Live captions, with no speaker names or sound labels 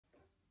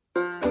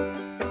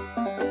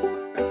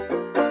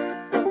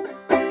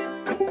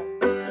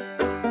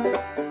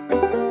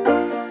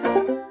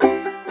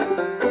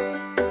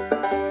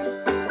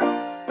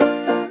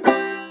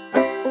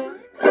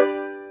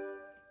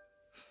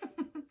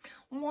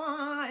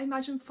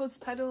Imagine fuzz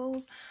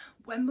pedals,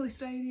 Wembley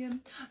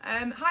Stadium.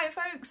 Hi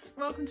folks,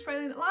 welcome to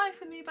Frailing Life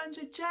with me,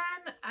 Banjo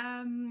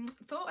Jen.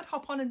 Thought I'd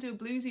hop on and do a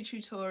bluesy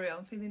tutorial.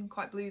 I'm feeling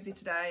quite bluesy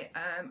today.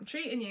 I'm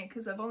treating you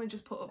because I've only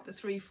just put up the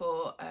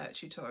 3/4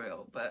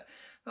 tutorial, but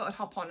thought I'd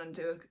hop on and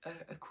do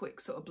a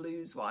quick sort of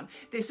blues one.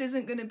 This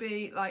isn't going to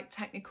be like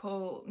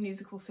technical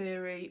musical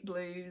theory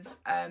blues.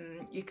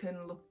 You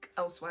can look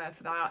elsewhere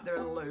for that. There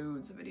are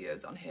loads of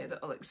videos on here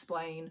that will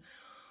explain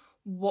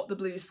what the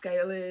blues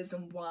scale is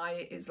and why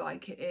it is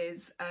like it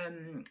is.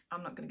 I'm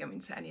not going to go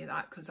into any of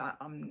that because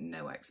I'm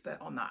no expert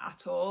on that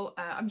at all.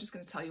 I'm just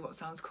going to tell you what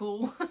sounds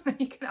cool.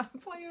 You can have a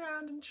play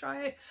around and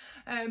try it.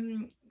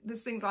 There's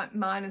things like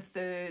minor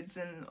thirds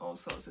and all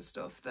sorts of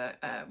stuff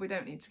that we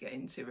don't need to get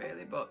into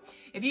really, but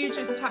if you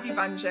just have your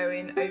banjo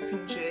in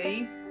open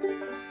G,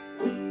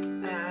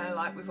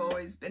 like we've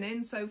always been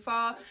in so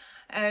far,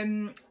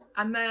 and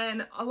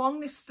then along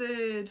this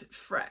 3rd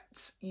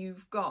fret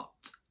you've got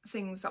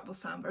things that will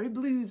sound very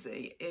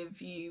bluesy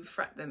if you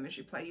fret them as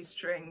you play your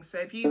string. So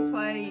if you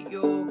play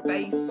your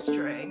bass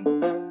string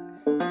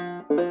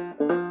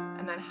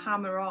and then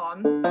hammer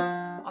on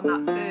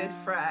that 3rd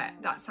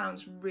fret, that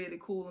sounds really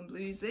cool and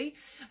bluesy.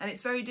 And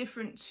it's very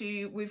different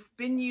to, we've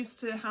been used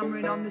to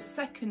hammering on the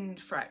 2nd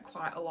fret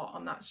quite a lot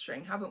on that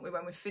string, haven't we,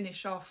 when we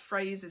finish off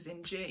phrases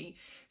in G.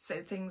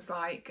 So things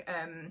like,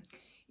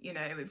 you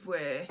know, if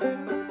we're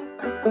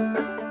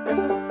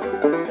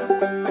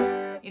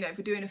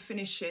doing a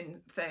finishing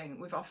thing,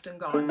 we've often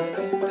gone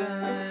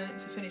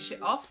to finish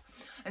it off.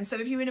 And so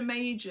if you're in a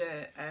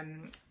major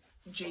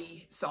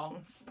G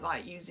song,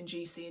 like using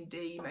G, C and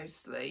D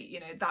mostly, you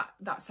know,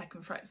 that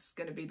 2nd fret's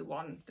going to be the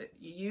one that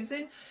you're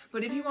using.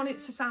 But if you want it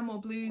to sound more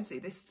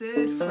bluesy, this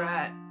 3rd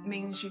fret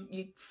means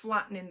you're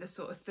flattening the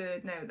sort of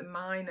 3rd note, the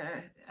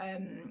minor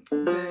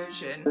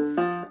version.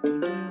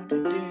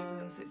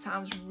 So it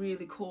sounds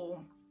really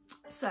cool.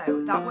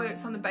 So that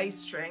works on the bass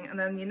string, and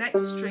then your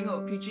next string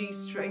up, your G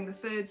string, the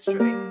 3rd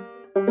string,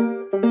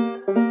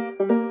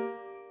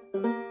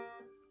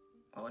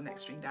 or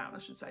next string down I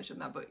should say,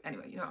 shouldn't I? But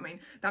anyway, you know what I mean,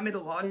 that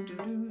middle one,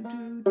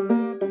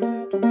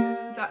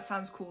 that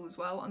sounds cool as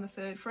well on the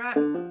 3rd fret.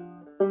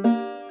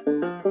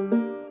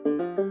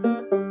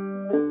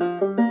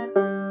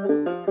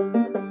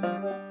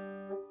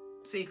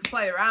 So you can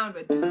play around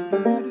with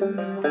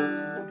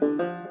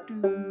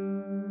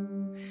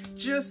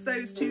just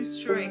those 2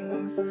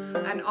 strings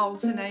and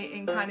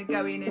alternating, kind of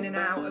going in and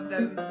out of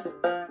those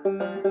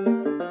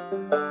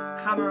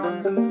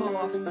hammer-ons and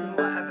pull-offs and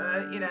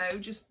whatever, you know,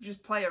 just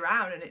play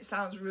around, and it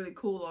sounds really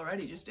cool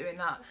already just doing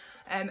that.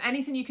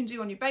 Anything you can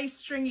do on your bass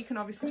string, you can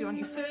obviously do on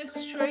your 1st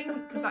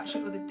string because that's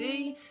your other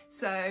D.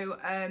 So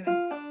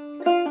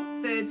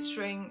 3rd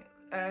string,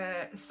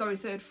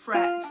 3rd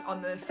fret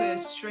on the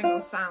 1st string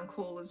will sound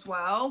cool as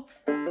well.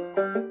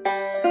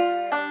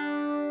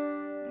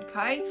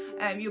 Okay,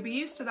 you'll be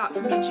used to that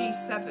from your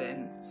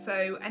G7,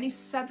 so any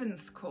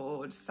 7th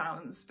chord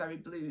sounds very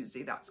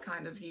bluesy. That's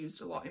kind of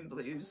used a lot in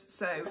blues.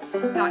 So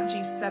that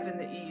G7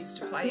 that you used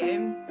to play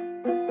in,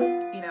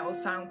 you know, will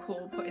sound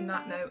cool putting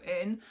that note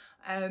in.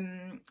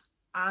 And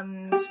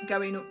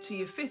going up to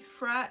your 5th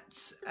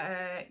fret,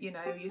 you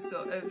know, your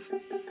sort of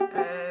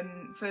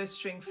 1st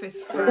string,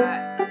 5th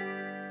fret,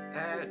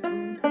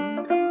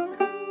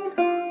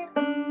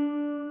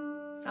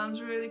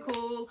 sounds really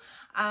cool.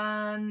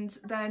 And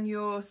then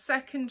your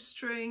 2nd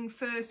string,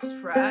 1st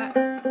fret,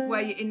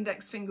 where your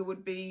index finger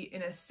would be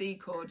in a C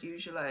chord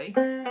usually,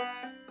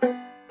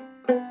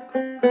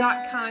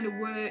 that kind of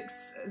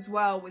works as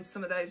well with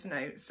some of those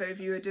notes. So if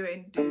you were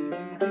doing do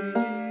do do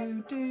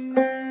do do,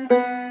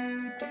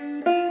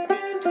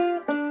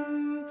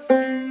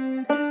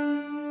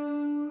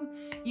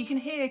 you can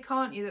hear,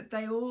 can't you, that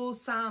they all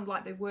sound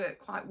like they work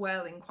quite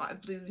well in quite a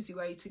bluesy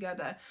way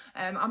together.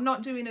 I'm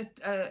not doing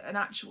an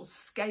actual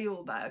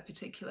scale there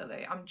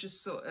particularly, I'm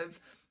just sort of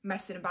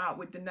messing about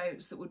with the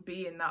notes that would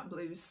be in that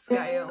blues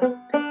scale.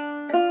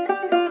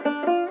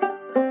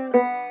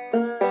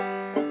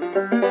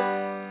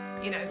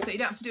 You know, so you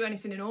don't have to do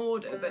anything in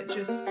order, but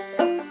just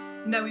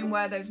knowing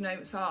where those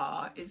notes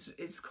are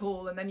is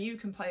cool, and then you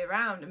can play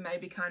around and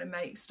maybe kind of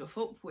make stuff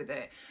up with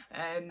it.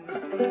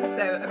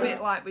 So a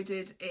bit like we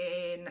did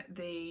in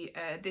the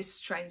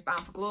This Train's Bound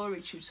for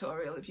Glory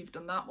tutorial, if you've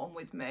done that one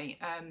with me.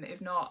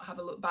 If not, have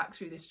a look back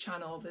through this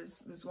channel.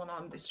 There's one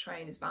on This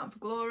Train is Bound for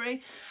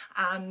Glory,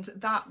 and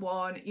that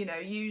one, you know,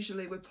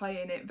 usually we're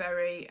playing it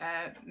very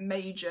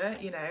major,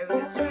 you know,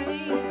 this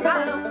train's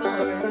bound for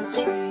glory,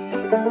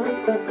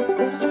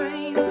 this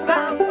train's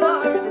bound for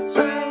glory, this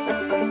train,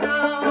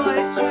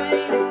 this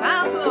train is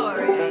bound for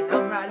glory, ain't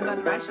no riding by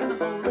the rash and the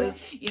holy,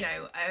 you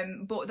know.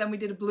 But then we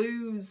did a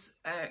blues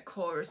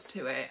chorus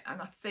to it,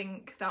 and I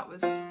think that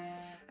was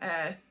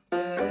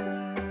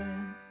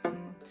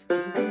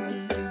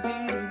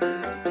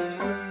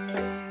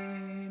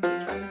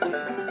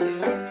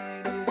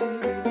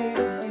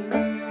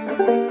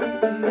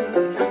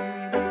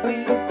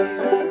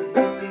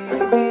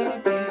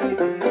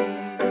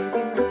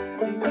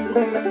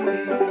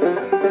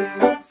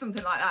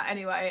something like that.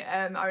 Anyway,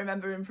 I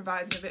remember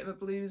improvising a bit of a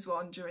blues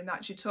one during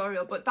that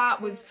tutorial, but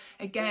that was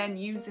again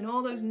using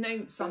all those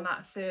notes on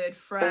that 3rd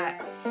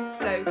fret.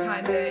 So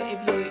kind of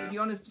if you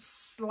want to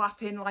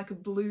slap in like a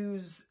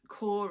blues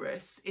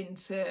chorus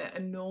into a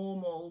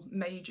normal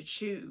major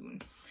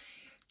tune,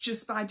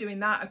 just by doing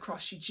that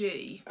across your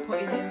G,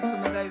 putting in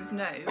some of those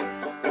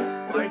notes,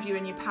 or if you're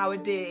in your power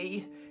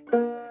D,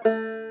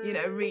 you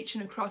know,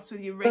 reaching across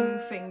with your ring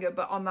finger,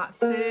 but on that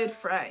 3rd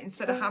fret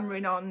instead of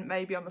hammering on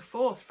maybe on the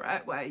 4th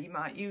fret where you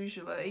might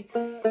usually,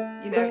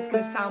 you know, it's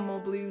going to sound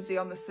more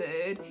bluesy on the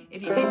 3rd.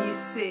 If you're in your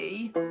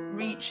C,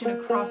 reaching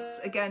across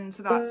again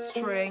to that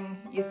string,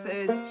 your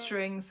 3rd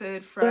string,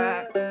 3rd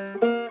fret,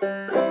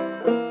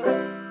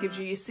 gives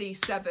you your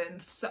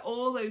C7th. So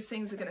all those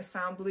things are going to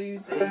sound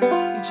bluesy. Your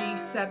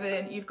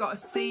G7, you've got a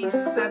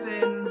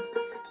C7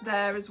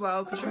 there as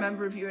well, because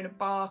remember, if you're in a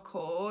bar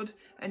chord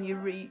and you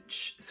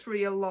reach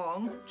 3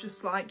 along,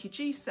 just like your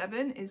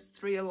G7 is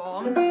 3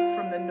 along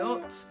from the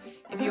nut,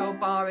 if you're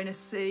barring a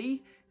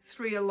C,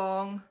 3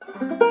 along,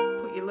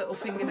 put your little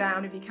finger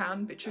down if you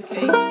can, bit tricky,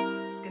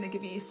 it's going to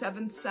give you your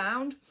 7th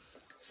sound.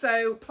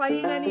 So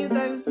playing any of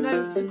those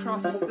notes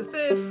across the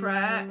 3rd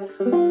fret,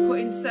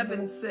 putting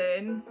 7ths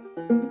in,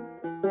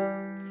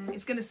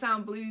 it's going to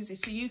sound bluesy.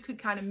 So you could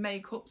kind of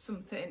make up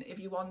something if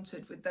you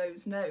wanted with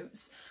those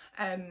notes.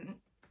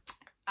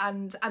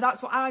 And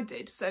that's what I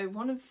did. So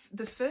one of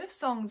the first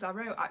songs I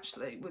wrote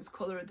actually was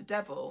Colour of the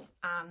Devil,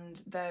 and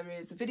there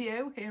is a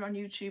video here on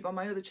YouTube on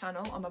my other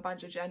channel, on my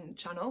Banjo Jen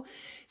channel.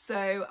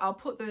 So I'll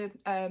put the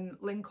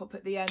link up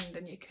at the end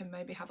and you can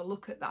maybe have a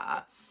look at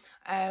that.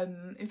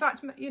 In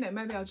fact, you know,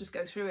 maybe I'll just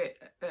go through it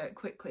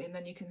quickly and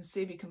then you can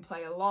see if you can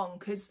play along,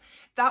 because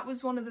that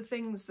was one of the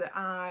things that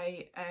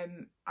I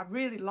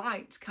really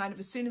liked. Kind of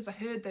as soon as I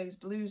heard those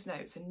blues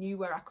notes and knew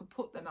where I could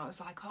put them, I was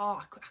like, oh,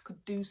 I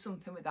could do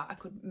something with that. I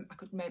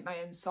could make my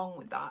own song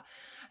with that.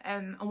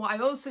 And what I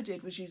also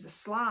did was use a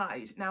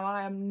slide. Now,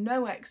 I am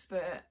no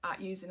expert at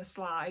using a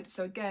slide,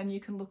 so again, you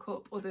can look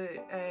up other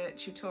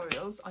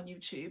tutorials on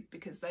YouTube,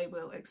 because they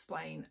will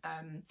explain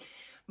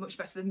much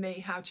better than me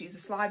how to use a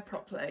slide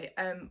properly.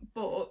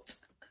 But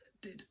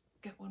did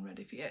get one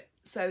ready for you.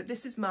 So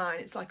this is mine.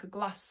 It's like a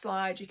glass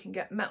slide. You can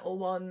get metal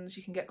ones,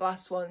 you can get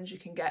glass ones, you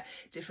can get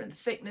different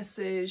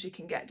thicknesses, you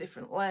can get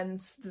different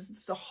lengths.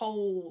 There's a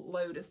whole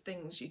load of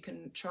things you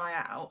can try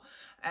out.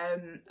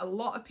 A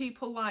lot of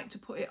people like to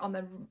put it on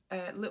their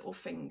little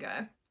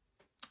finger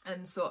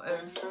and sort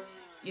of,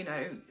 you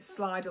know,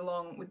 slide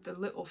along with the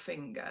little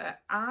finger.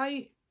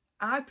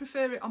 I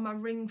prefer it on my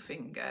ring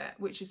finger,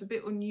 which is a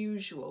bit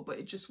unusual, but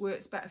it just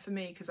works better for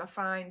me, because I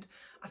find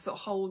I sort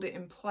of hold it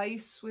in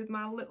place with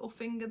my little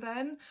finger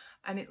then,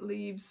 and it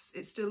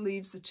still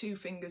leaves the 2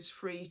 fingers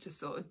free to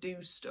sort of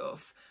do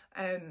stuff.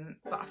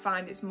 But I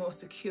find it's more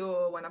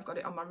secure when I've got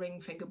it on my ring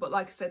finger. But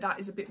like I said, that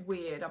is a bit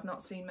weird. I've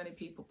not seen many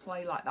people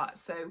play like that.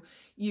 So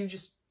you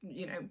just,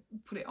 you know,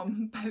 put it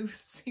on both,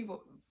 see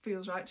what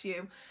feels right to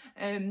you.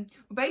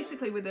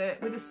 Basically with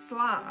a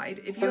slide,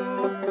 if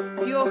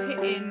you're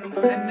hitting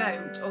a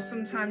note, or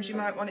sometimes you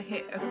might want to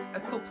hit a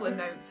couple of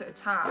notes at a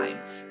time,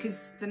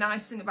 because the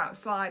nice thing about a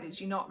slide is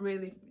you're not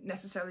really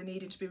necessarily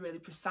needed to be really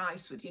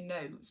precise with your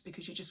notes,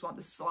 because you just want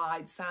the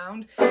slide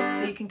sound,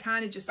 so you can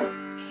kind of just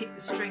hit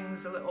the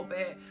strings a little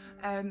bit.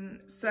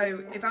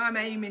 So if I'm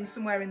aiming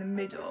somewhere in the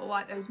middle,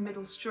 like those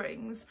middle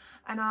strings,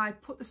 and I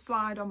put the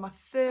slide on my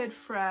 3rd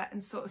fret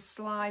and sort of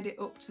slide it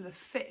up to the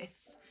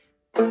 5th,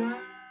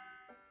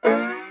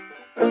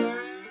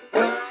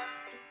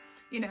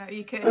 you know,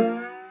 you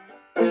can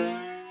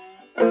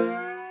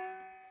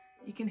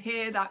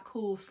hear that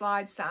cool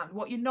slide sound.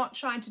 What you're not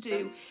trying to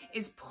do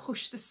is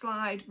push the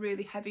slide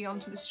really heavy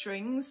onto the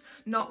strings,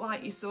 not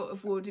like you sort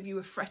of would if you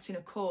were fretting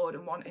a chord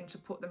and wanting to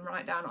put them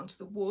right down onto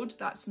the wood.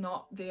 That's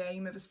not the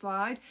aim of a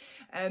slide.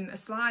 A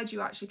slide, you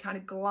actually kind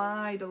of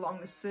glide along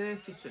the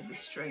surface of the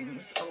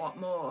strings a lot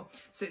more.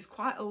 So it's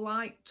quite a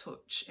light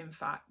touch, in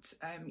fact.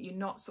 You're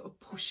not sort of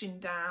pushing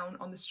down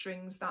on the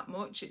strings that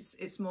much.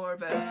 It's more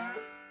of a...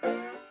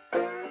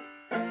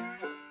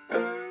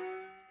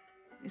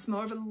 It's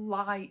more of a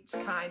light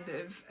kind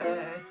of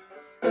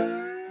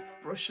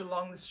brush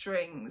along the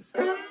strings.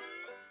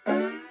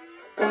 I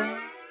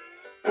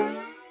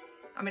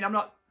mean, I'm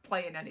not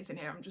playing anything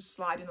here, I'm just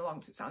sliding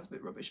along, so it sounds a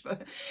bit rubbish,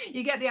 but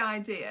you get the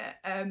idea.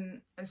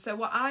 And so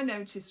what I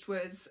noticed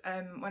was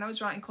when I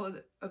was writing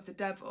Colour of the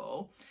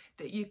Devil,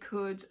 that you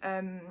could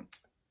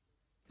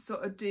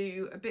sort of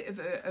do a bit of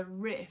a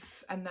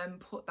riff and then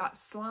put that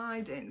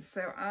slide in.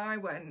 So I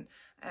went...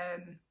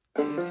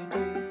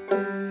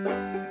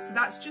 so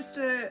that's just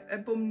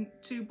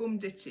two bum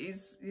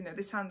ditties. You know,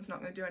 this hand's not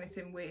going to do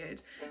anything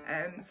weird.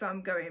 So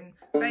I'm going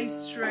bass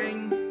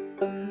string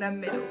and then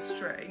middle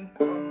string.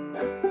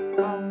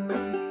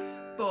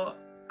 But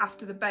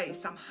after the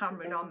bass, I'm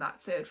hammering on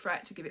that 3rd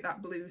fret to give it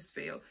that blues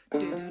feel.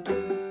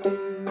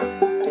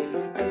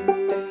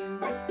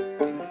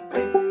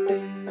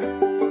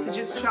 So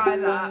just try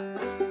that.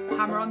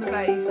 Hammer on the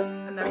bass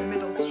and then the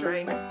middle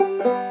string.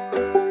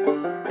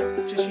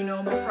 Just your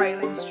normal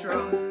Frailing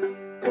strum.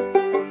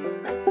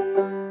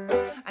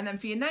 And then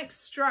for your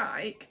next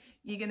strike,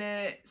 you're going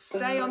to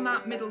stay on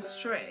that middle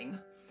string,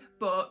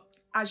 but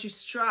as you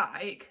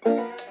strike,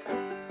 you're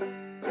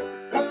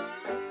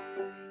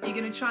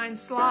going to try and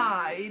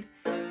slide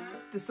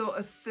the sort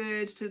of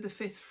 3rd to the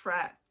 5th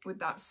fret with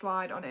that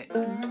slide on it,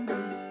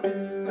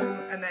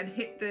 and then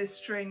hit the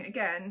string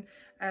again,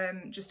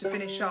 just to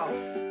finish off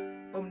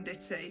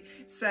ditty.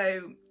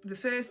 So the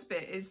first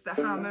bit is the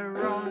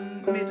hammer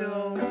on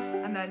middle,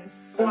 and then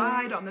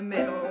slide on the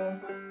middle,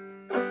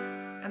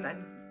 and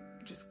then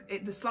just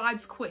the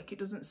slide's quick, it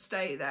doesn't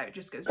stay there, it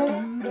just goes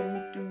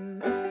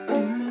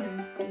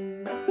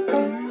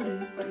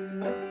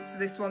so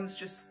this one's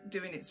just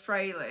doing its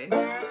frailing,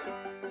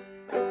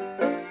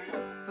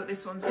 but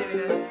this one's doing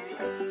a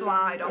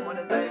slide on one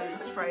of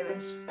those frailing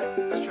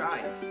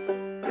strikes.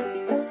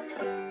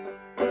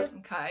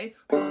 Okay.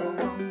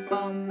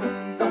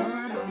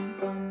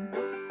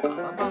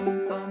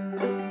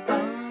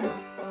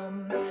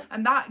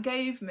 And that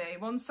gave me,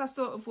 once I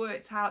sort of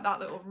worked out that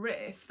little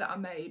riff that I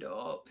made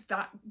up,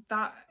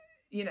 that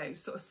you know,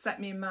 sort of set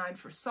me in mind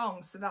for a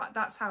song. So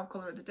that's how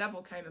Colour of the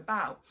Devil came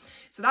about.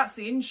 So that's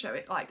the intro.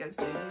 It like goes,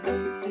 and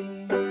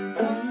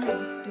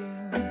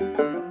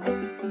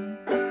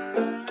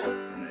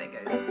then it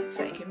goes,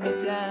 taking me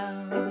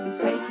down,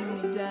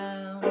 taking me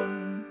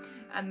down.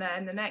 And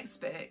then the next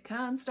bit,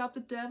 can't stop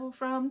the devil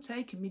from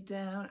taking me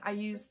down. I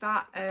use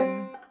that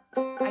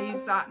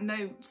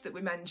note that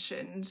we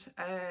mentioned,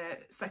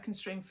 2nd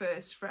string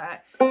 1st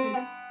fret.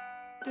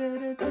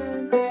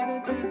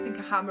 I think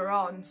a hammer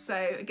on.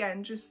 So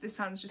again, just this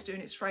hand's just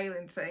doing its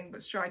frailing thing,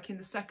 but striking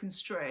the 2nd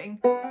string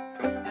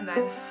and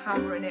then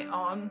hammering it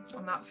on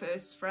that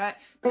 1st fret.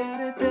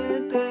 And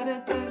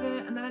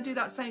then I do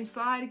that same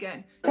slide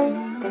again.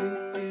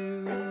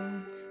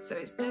 So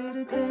it's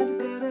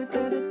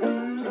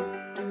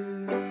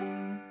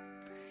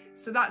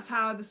so that's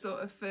how the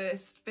sort of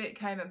first bit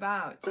came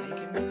about.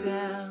 Taking me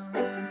down,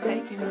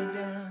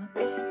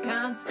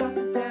 can't stop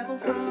the devil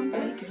from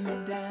taking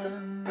me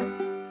down.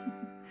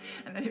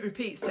 And then it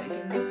repeats,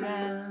 taking me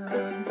down,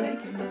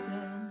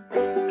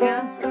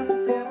 can't stop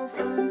the devil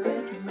from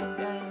taking me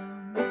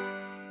down.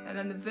 And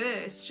then the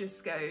verse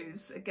just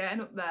goes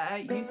again up there,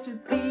 used to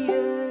be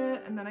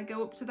a, and then I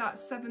go up to that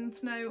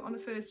 7th note on the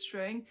 1st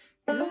string.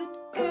 Good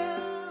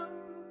girl,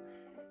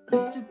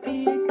 used to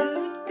be a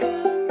good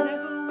girl,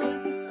 never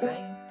was a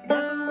saint,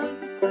 never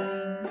was a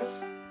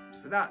saint.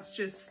 So that's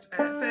just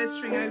 1st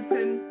string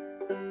open,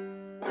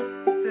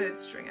 3rd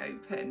string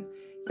open.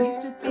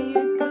 Used to be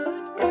a good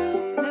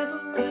girl,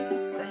 never was a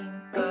saint,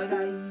 but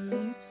I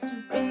used to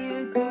be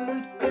a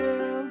good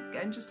girl.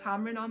 Again, just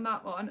hammering on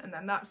that one, and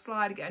then that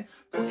slide again.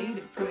 Played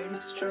it pretty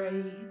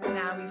straight,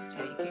 now he's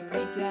taking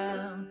me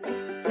down,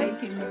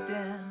 taking me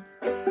down.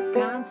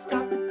 Can't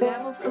stop the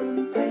devil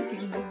from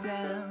taking me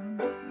down.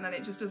 And then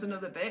it just does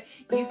another bit.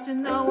 Used to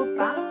know what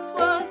balance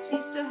was,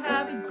 used to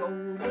have a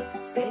goal, but the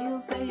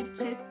scales they've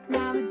tipped,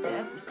 now the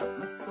devil's got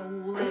my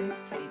soul and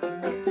he's taking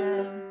me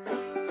down,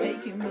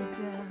 taking me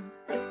down.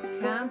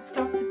 Can't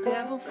stop the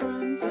devil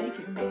from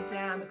taking me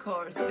down. The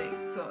chorus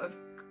bit sort of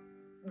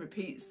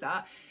repeats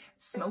that.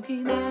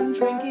 Smoking and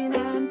drinking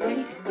and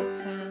painting the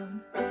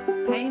town,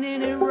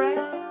 painting it red,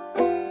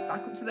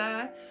 back up to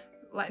there,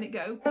 letting it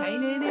go,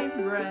 painting it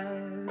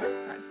red,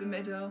 back to the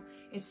middle.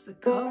 It's the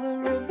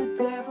colour of the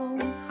devil,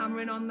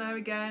 hammering on there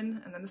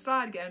again, and then the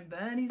slide again.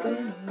 Bernie's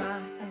in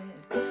my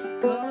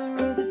head, colour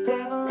of the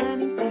devil,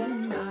 and he's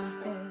in my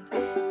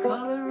head,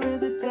 colour of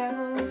the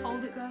devil,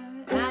 hold it there,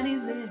 and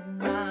he's in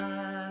my.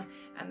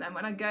 And then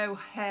when I go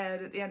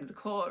ahead at the end of the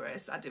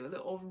chorus, I do a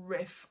little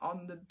riff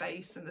on the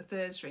bass and the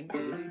 3rd string.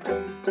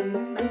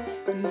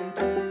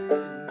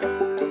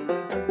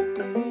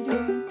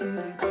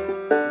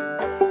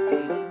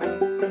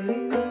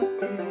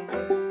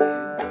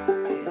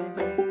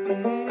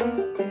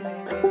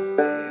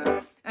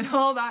 And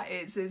all that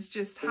is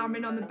just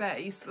hammering on the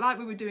bass, like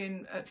we were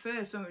doing at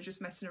first when we were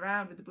just messing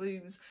around with the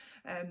blues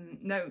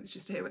notes,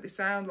 just to hear what they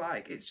sound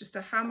like. It's just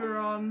a hammer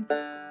on.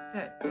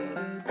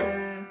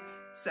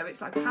 So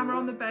it's like hammer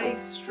on the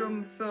bass,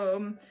 strum,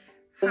 thumb,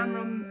 hammer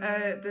on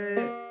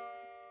the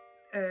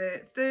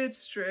 3rd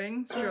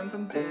string, strum,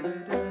 thumb,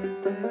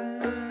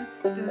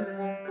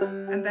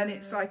 and then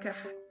it's like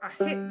I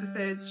hit the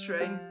 3rd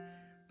string,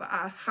 but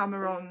I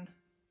hammer on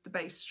the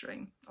bass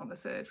string on the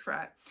 3rd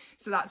fret.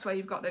 So that's where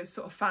you've got those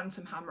sort of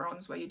phantom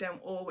hammer-ons where you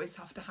don't always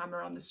have to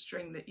hammer on the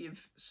string that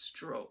you've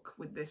struck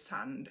with this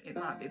hand. It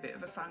might be a bit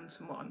of a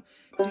phantom one,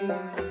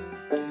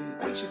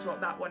 which is what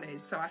that one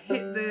is. So I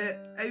hit the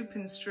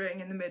open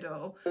string in the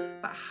middle,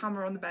 but I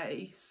hammer on the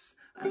bass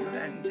and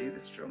then do the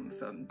strum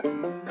thumb.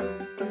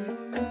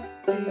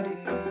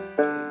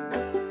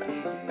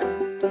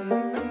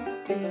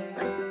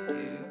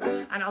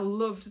 And I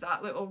loved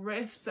that little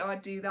riff, so I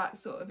do that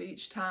sort of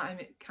each time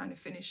it kind of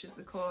finishes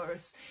the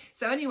chorus.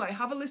 So anyway,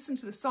 have a listen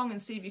to the song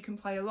and see if you can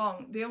play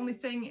along. The only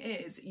thing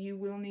is you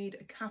will need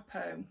a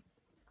capo.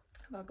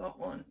 Have I got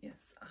one?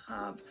 Yes, I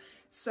have.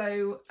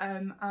 So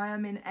I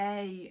am in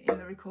A in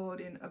the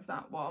recording of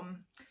that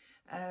one.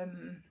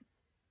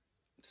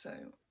 So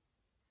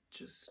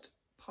just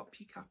pop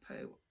your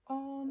capo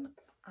on,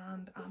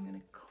 and I'm going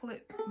to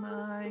clip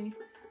my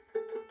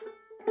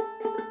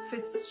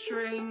 5th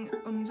string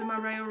under my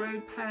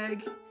railroad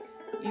peg.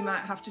 You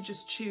might have to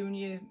just tune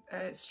your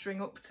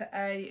string up to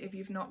A if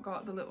you've not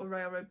got the little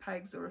railroad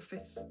pegs or a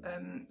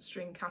 5th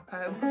string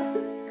capo.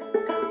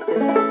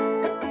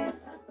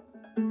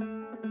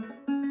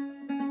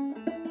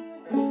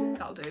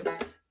 That'll do.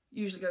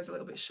 Usually goes a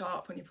little bit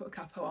sharp when you put a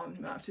capo on,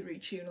 you might have to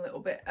retune a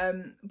little bit.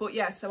 But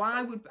yeah, so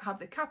I would have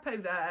the capo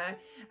there,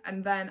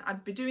 and then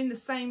I'd be doing the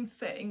same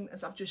thing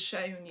as I've just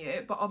shown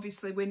you, but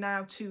obviously we're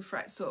now 2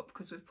 frets up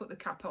because we've put the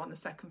capo on the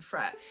 2nd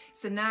fret.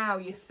 So now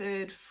your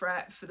 3rd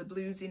fret for the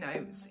bluesy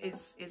notes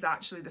is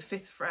actually the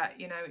 5th fret,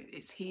 you know,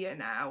 it's here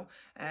now,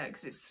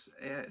 because it's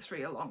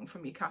 3 along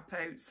from your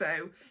capo.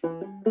 So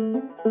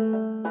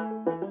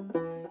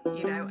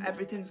you know,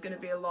 everything's going to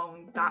be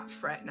along that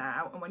fret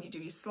now, and when you do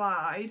your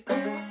slide,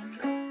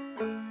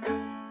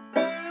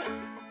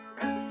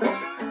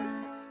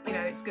 you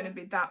know, it's going to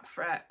be that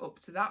fret up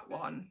to that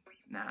one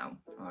now,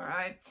 all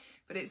right?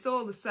 But it's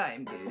all the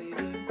same.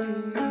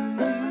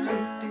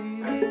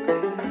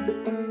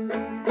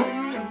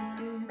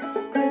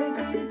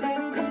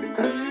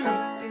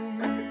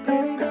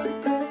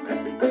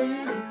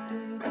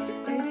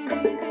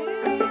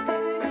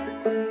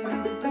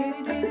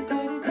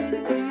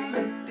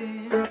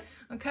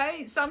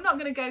 Okay, so I'm not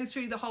going to go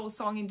through the whole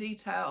song in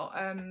detail,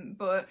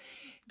 but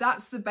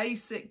that's the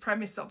basic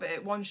premise of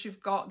it. Once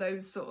you've got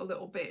those sort of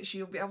little bits,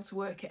 you'll be able to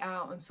work it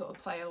out and sort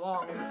of play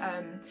along.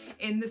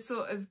 In the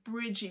sort of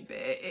bridgey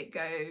bit, it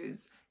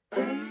goes,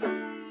 taking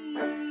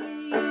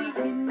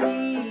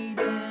me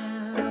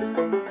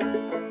down,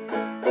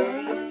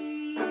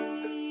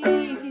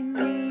 taking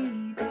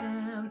me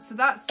down. So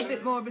that's a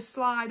bit more of a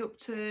slide up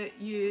to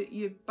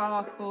your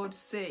bar chord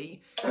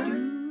C.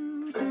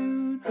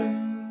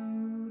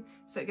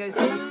 So it goes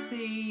to the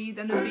C,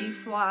 then the B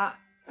flat,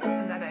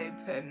 and then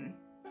open.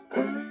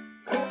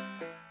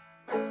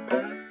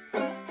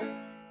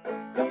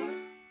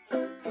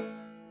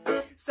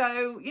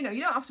 So, you know,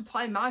 you don't have to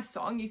play my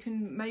song, you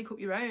can make up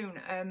your own,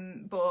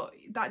 but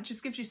that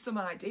just gives you some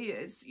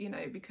ideas, you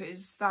know,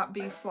 because that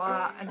B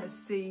flat and the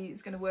C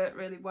is going to work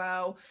really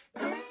well.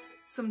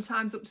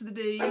 Sometimes up to the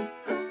D. I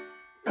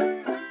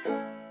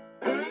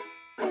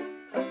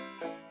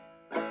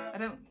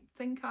don't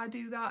think I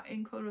do that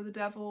in Colour of the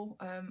Devil,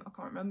 I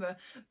can't remember,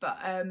 but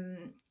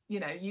you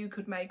know, you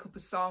could make up a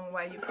song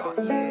where you've got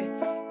your,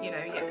 you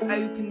know, your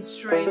open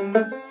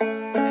strings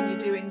and you're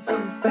doing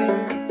something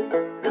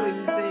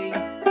bluesy,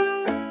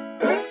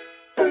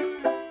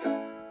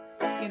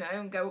 you know,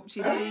 and go up to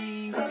your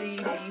D, C,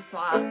 B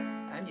flat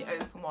and your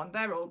open one.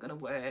 They're all going to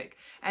work.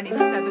 Any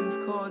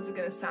 7th chords are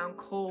going to sound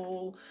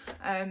cool.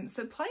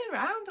 So play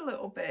around a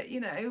little bit, you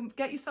know,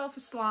 get yourself a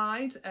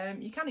slide.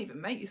 You can even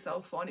make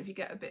yourself one if you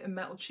get a bit of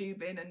metal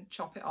tubing and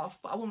chop it off,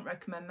 but I wouldn't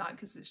recommend that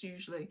because it's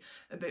usually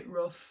a bit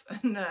rough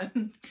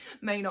and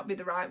may not be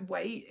the right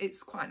weight.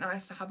 It's quite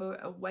nice to have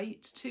a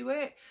weight to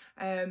it.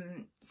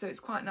 So it's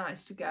quite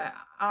nice to get.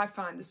 I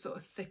find the sort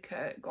of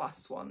thicker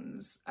glass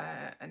ones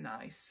are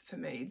nice for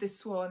me.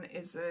 This one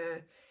is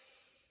a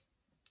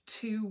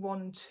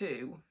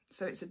 212,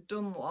 so it's a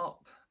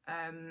Dunlop,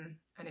 and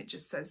it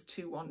just says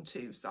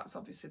 212, so that's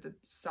obviously the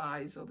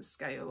size or the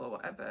scale or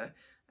whatever.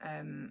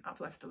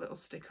 I've left a little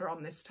sticker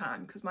on this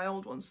time because my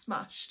old one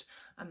smashed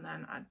and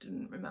then I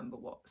didn't remember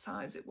what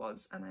size it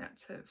was and I had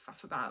to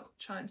faff about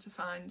trying to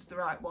find the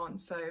right one,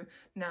 so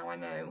now I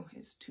know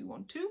it's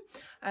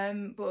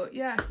 212. But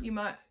yeah, you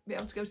might be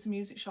able to go to the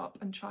music shop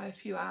and try a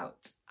few out,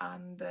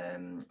 and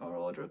or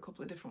order a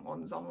couple of different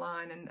ones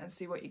online and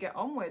see what you get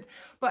on with.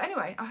 But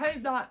anyway, I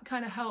hope that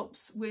kind of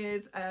helps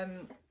with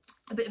a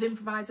bit of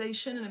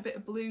improvisation and a bit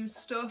of blues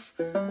stuff.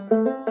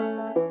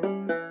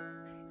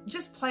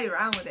 Just play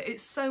around with it,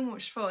 it's so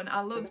much fun.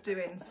 I love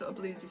doing sort of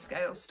bluesy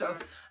scale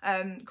stuff.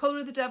 Colour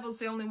of the Devil's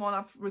the only one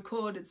I've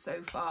recorded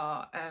so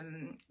far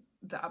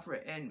that I've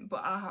written,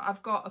 but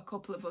I've got a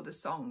couple of other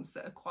songs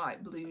that are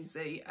quite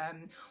bluesy.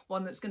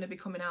 One that's going to be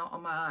coming out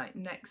on my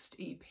next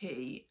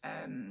EP,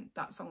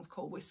 that song's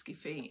called Whiskey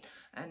Feet,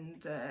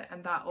 and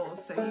that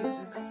also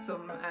uses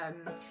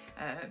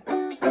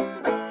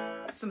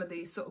some of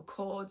these sort of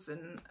chords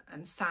and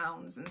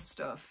sounds and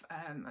stuff,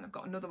 and I've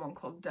got another one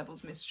called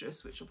Devil's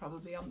Mistress, which will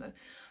probably be on the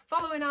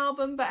following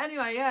album. But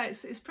anyway, yeah,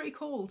 it's pretty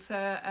cool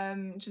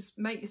to just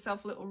make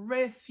yourself a little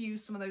riff,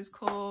 use some of those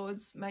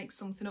chords, make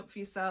something up for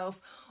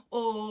yourself,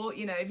 or,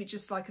 you know, if you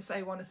just, like I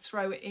say, want to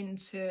throw it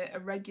into a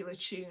regular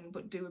tune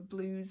but do a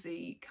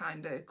bluesy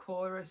kind of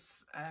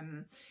chorus,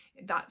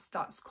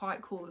 that's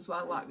quite cool as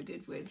well, like we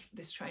did with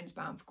This Train's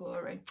Bound for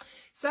Glory.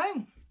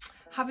 So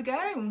have a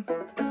go.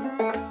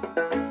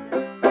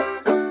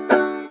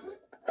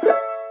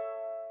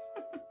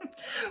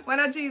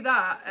 When I do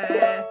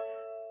that,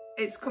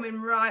 it's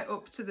coming right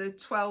up to the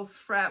 12th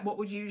fret. What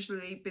would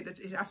usually be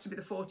it has to be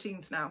the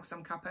 14th now because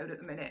I'm capoed at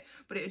the minute,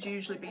 but it would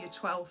usually be your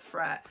 12th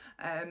fret,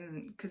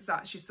 because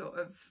that's your sort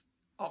of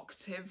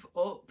octave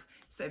up.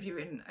 So if you're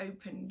in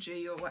open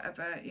G or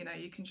whatever, you know,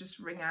 you can just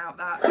ring out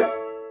that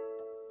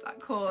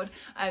chord.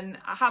 And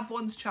I have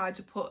once tried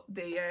to put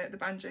the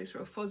banjo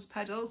through a fuzz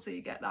pedal, so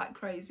you get that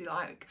crazy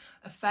like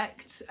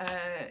effect,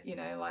 you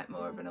know, like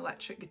more of an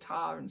electric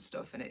guitar and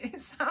stuff, and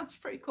it sounds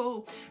pretty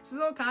cool. So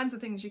there's all kinds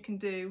of things you can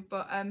do,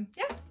 but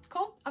yeah,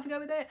 cool, have a go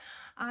with it,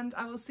 and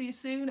I will see you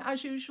soon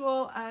as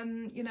usual.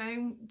 You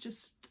know,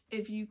 just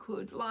if you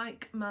could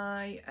like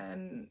my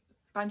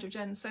Banjo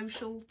Jen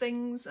social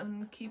things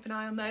and keep an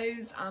eye on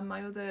those, and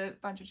my other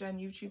Banjo Jen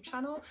YouTube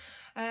channel,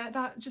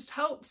 that just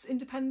helps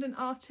independent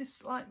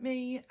artists like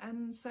me,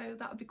 and so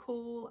that would be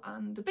cool.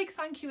 And a big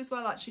thank you as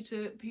well actually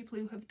to people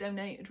who have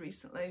donated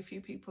recently. A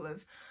few people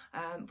have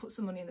put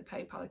some money in the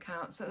PayPal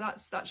account, so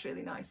that's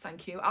really nice,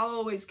 thank you. I'll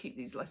always keep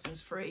these lessons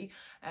free,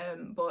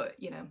 but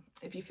you know,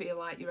 if you feel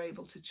like you're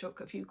able to chuck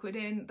a few quid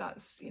in,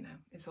 that's, you know,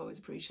 it's always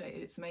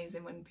appreciated. It's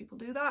amazing when people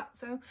do that,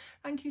 so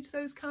thank you to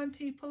those kind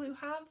people who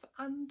have.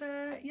 And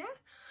yeah,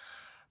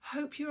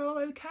 hope you're all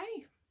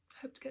okay.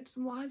 Hope to get to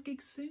some live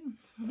gigs soon.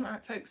 All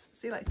right folks,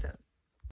 see you later.